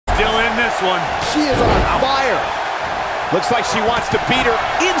this one. She is on fire. Looks like she wants to beat her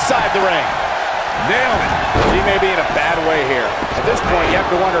inside the ring. Nailed it. She may be in a bad way here. At this point, you have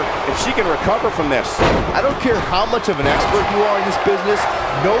to wonder if she can recover from this. I don't care how much of an expert you are in this business,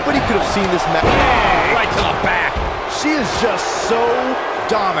 nobody could have seen this match. Hey, right to the back. She is just so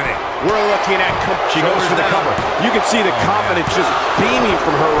dominant. We're looking at... She goes for the cover. You can see the confidence just beaming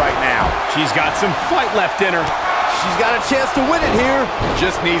from her right now. She's got some fight left in her. She's got a chance to win it here.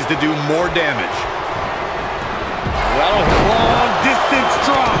 Just needs to do more damage. Well, long distance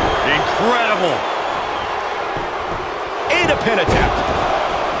drop. Incredible. And a pin attempt.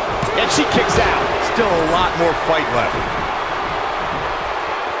 And she kicks out. Still a lot more fight left.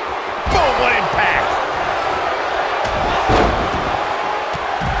 Boom, what impact.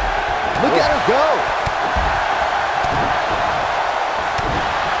 Look at her go.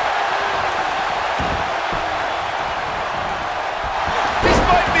 This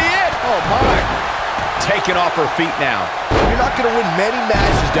might be it. Oh, my. Taken off her feet now. You're not going to win many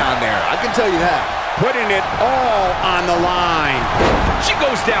matches down there. I can tell you that. Putting it all on the line. She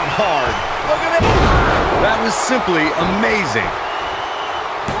goes down hard. Look at it. That was simply amazing.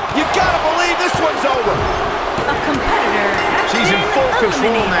 You gotta believe this one's over. A competitor has She's in been full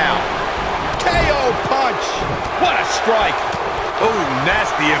control eliminated. now. KO punch. What a strike. Oh,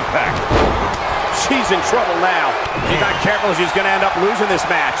 nasty impact. She's in trouble now. She's not careful, she's gonna end up losing this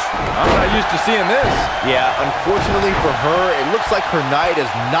match. I'm not used to seeing this. Yeah, unfortunately for her, it looks like her night is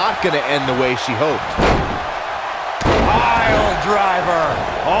not going to end the way she hoped. Pile driver.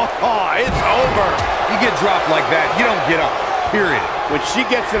 Oh, it's over. You get dropped like that, you don't get up. Period. When she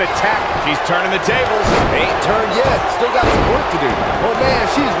gets an attack, she's turning the tables. Ain't turned yet. Still got some work to do. Oh, man,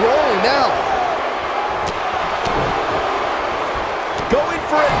 she's rolling now. Going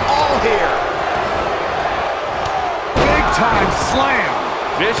for it all here. Big time slam.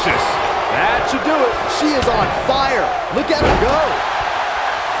 Vicious. That should do it. She is on fire. Look at her go.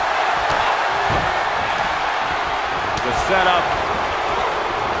 The setup.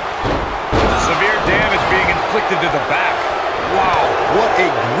 Severe damage being inflicted to the back. Wow, what a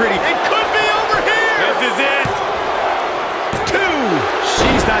gritty... It could be over here. This is it. 2.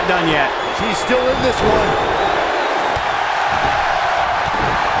 She's not done yet. She's still in this one.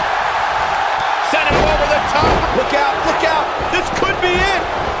 Set him over the top. Look out, look out. This could be it.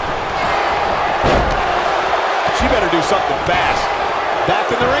 She better do something fast. Back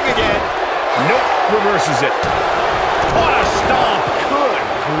in the ring again. Nope, reverses it. What a stomp. Good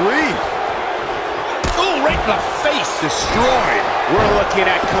grief. Ooh, right in the face. Destroyed. We're looking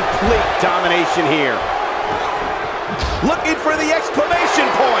at complete domination here. Looking for the exclamation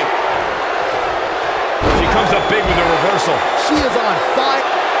point. She comes up big with a reversal. She is on fire.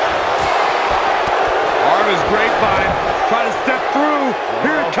 Arm is grapevine. Try to step through.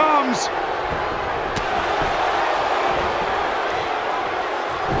 Here it comes.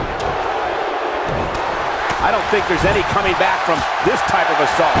 I don't think there's any coming back from this type of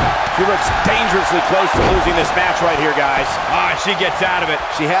assault. She looks dangerously close to losing this match right here, guys. Ah, she gets out of it.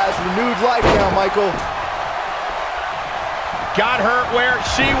 She has renewed life now, Michael. Got her where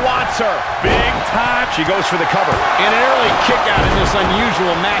she wants her. Big time. She goes for the cover. And an early kick out in this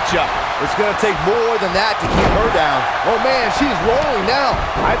unusual matchup. It's going to take more than that to keep her down. Oh, man, she's rolling now.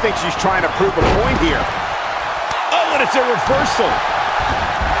 I think she's trying to prove a point here. Oh, and it's a reversal.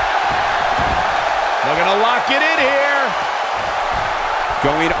 Looking to lock it in here.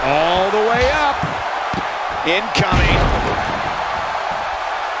 Going all the way up. Incoming.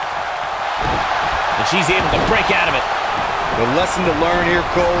 And she's able to break out of it. The lesson to learn here,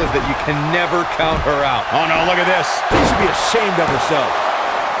 Cole, is that you can never count her out. Oh, no, look at this. She should be ashamed of herself.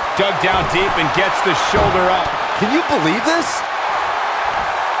 Dug down deep and gets the shoulder up. Can you believe this?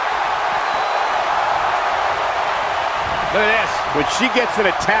 Look at this. When she gets in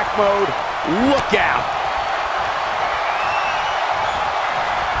attack mode, look out.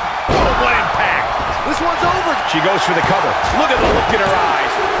 Oh, what impact. This one's over. She goes for the cover. Look at the look in her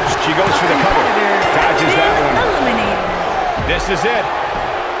eyes. She goes for the cover. Dodges that one. Eliminated. This is it.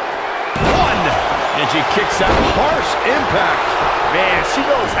 1. And she kicks out. Harsh impact. Man, she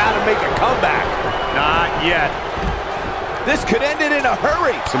knows how to make a comeback. Not yet. This could end it in a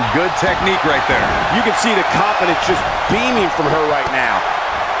hurry. Some good technique right there. You can see the confidence just beaming from her right now.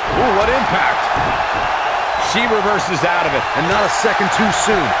 Ooh, what impact. She reverses out of it. And not a second too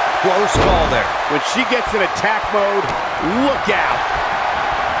soon. Close call there. When she gets in attack mode, look out.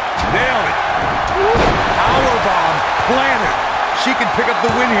 Nailed it. Powerbomb. Planet. She can pick up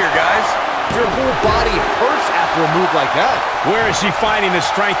the win here, guys. Your whole body hurts after a move like that. Where is she finding the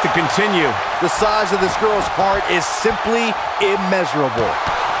strength to continue? The size of this girl's heart is simply immeasurable.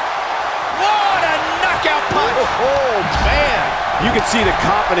 knockout punch. Oh, man. You can see the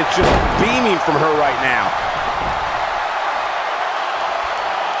confidence just beaming from her right now.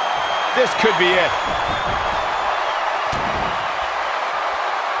 This could be it.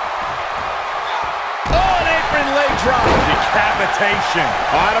 Oh, an apron leg drop. Decapitation.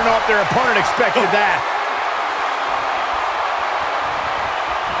 Oh, I don't know if their opponent expected that.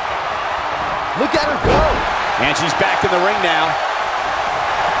 Look at her go. And she's back in the ring now.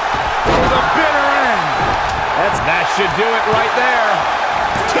 For the bitter end. That should do it right there.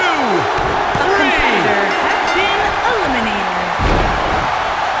 2, 3. A competitor has been eliminated.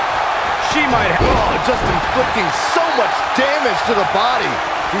 She might have, just inflicting so much damage to the body.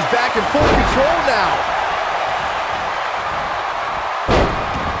 She's back in full control now.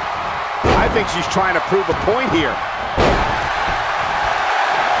 I think she's trying to prove a point here.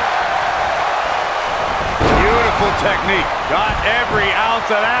 Beautiful technique. Got every ounce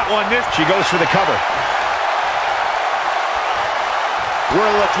of that one. She goes for the cover.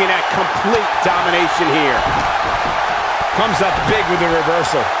 We're looking at complete domination here. Comes up big with the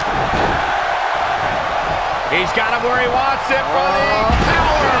reversal. He's got him where he wants it for the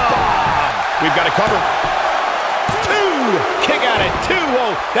power bomb. We've got a cover. 2. Kick out at 2.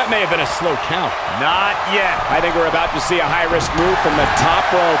 Whoa, that may have been a slow count. Not yet. I think we're about to see a high-risk move from the top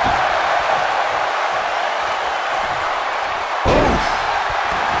rope.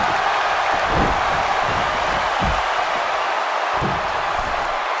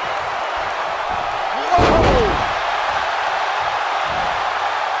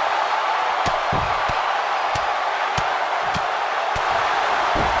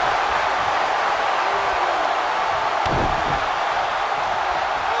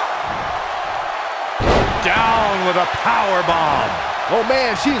 Down with a power bomb. Oh,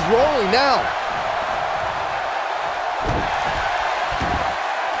 man, she's rolling now.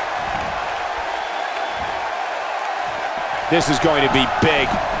 This is going to be big,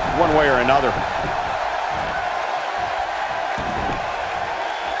 one way or another.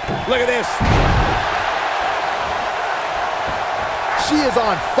 Look at this. She is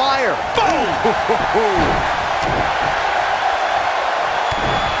on fire. Boom!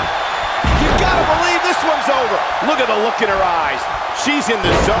 Gotta believe this one's over. Look at the look in her eyes. She's in the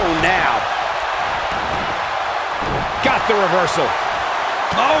zone now. Got the reversal.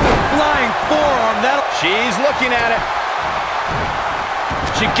 Oh, flying forearm. She's looking at it.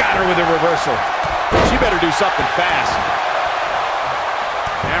 She got her with a reversal. She better do something fast.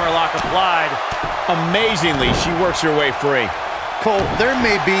 Hammerlock applied. Amazingly, she works her way free. Cole, there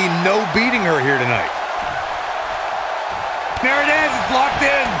may be no beating her here tonight. There it is, it's locked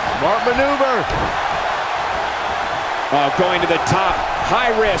in. Smart maneuver. Going to the top, high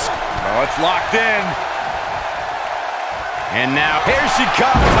risk. Oh, it's locked in. And now, here she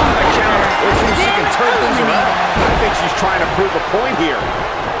comes on the counter. Let's see if she can turn things around. I think she's trying to prove a point here.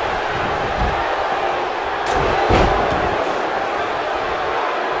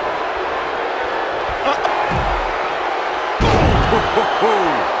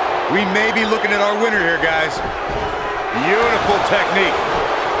 We may be looking at our winner here, guys. Beautiful technique.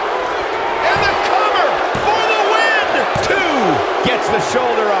 And the cover for the win! 2. Gets the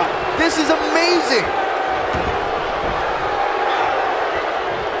shoulder up. This is amazing.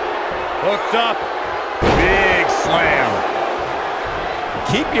 Hooked up. Big slam.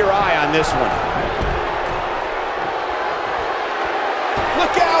 Keep your eye on this one.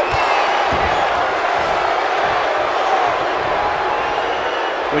 Look out!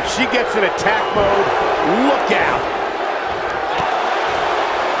 When she gets in attack mode, look out!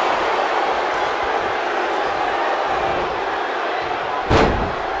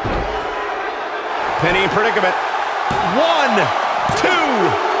 Penny in predicament. 1, 2.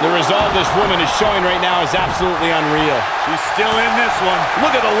 The resolve this woman is showing right now is absolutely unreal. She's still in this one.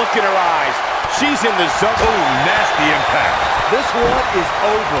 Look at the look in her eyes. She's in the zone. Oh, nasty impact. This one is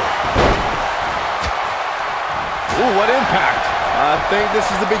over. Ooh, what impact. I think this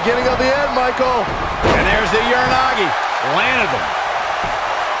is the beginning of the end, Michael. And there's the Uranagi. Landed them.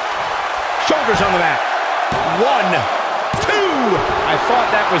 Shoulders on the mat. 1, 2. I thought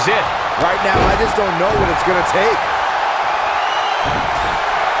that was it. Right now, I just don't know what it's going to take.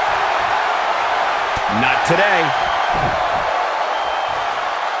 Not today.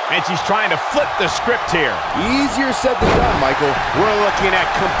 And she's trying to flip the script here. Easier said than done, Michael. We're looking at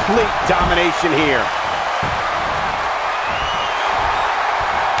complete domination here.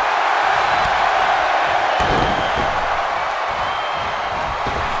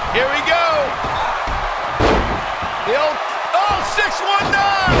 Here we go. The old, 619.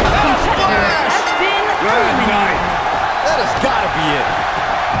 Splash. Has been Good night. That has got to be it.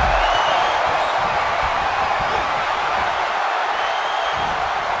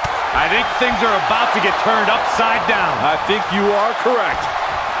 think things are about to get turned upside down. I think you are correct.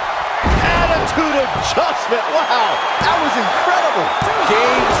 Attitude adjustment. Wow, that was incredible.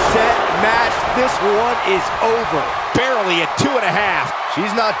 Game, set, match. This one is over. Barely at 2.5.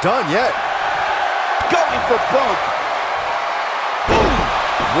 She's not done yet. Going for broke.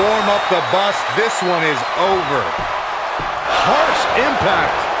 Warm up the bus. This one is over. Harsh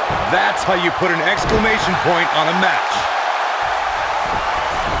impact. That's how you put an exclamation point on a match.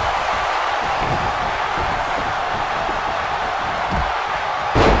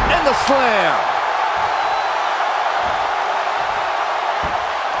 And the slam.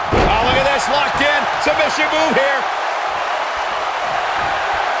 Oh, look at this. Locked in. Submission move here.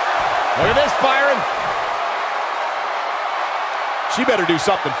 Look at this, Byron. She better do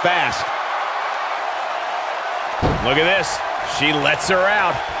something fast. Look at this. She lets her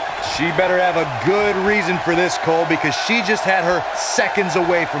out. She better have a good reason for this, Cole, because she just had her seconds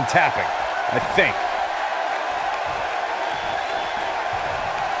away from tapping, I think.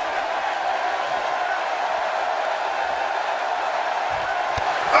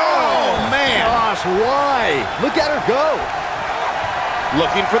 Oh, man. Gosh, why? Look at her go.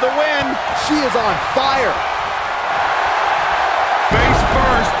 Looking for the win. She is on fire. Face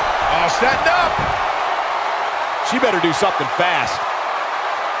first. Oh, setting up. She better do something fast.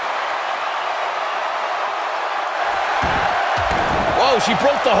 Whoa, she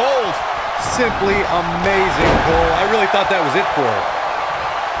broke the hold. Simply amazing, Cole. I really thought that was it for her.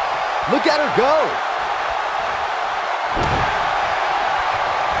 Look at her go.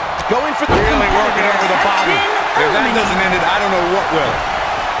 Going for the Really working over the body. If that doesn't end it, I don't know what will.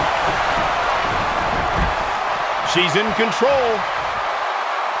 She's in control.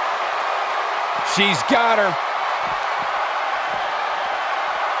 She's got her.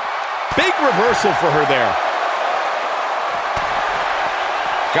 Big reversal for her there.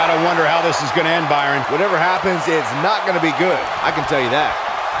 Gotta wonder how this is gonna end, Byron. Whatever happens, it's not going to be good. I can tell you that.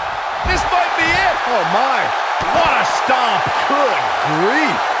 This might be it. Oh, my. What a stomp. Good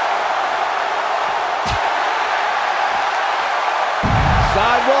grief.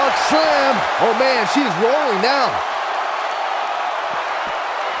 Sidewalk slam. Oh, man, she's rolling now.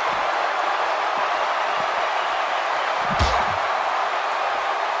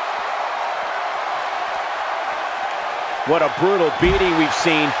 What a brutal beating we've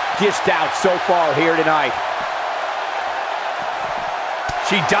seen dished out so far here tonight.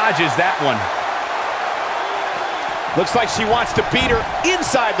 She dodges that one. Looks like she wants to beat her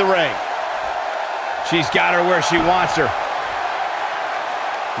inside the ring. She's got her where she wants her.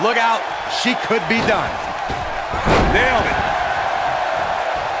 Look out. She could be done. Nailed it.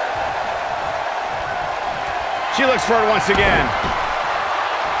 She looks for it once again.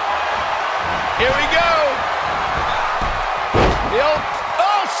 Here we go. The old,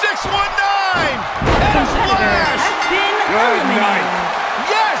 oh, 619! And a splash! Has been Good eliminated. night.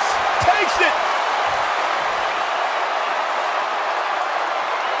 Yes! Takes it!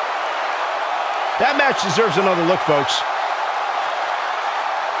 That match deserves another look, folks.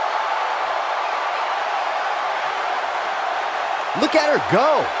 Look at her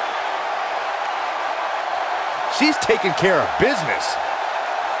go. She's taking care of business.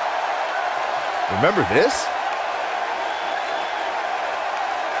 Remember this?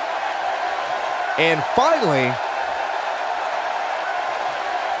 And finally,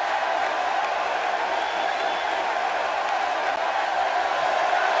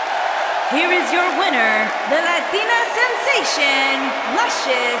 Here is your winner, the Latina sensation,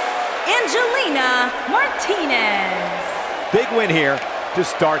 Luscious Angelina Martinez. Big win here to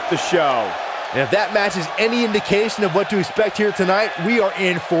start the show. and if that match is any indication of what to expect here tonight, we are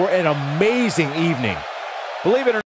in for an amazing evening. Believe it or not,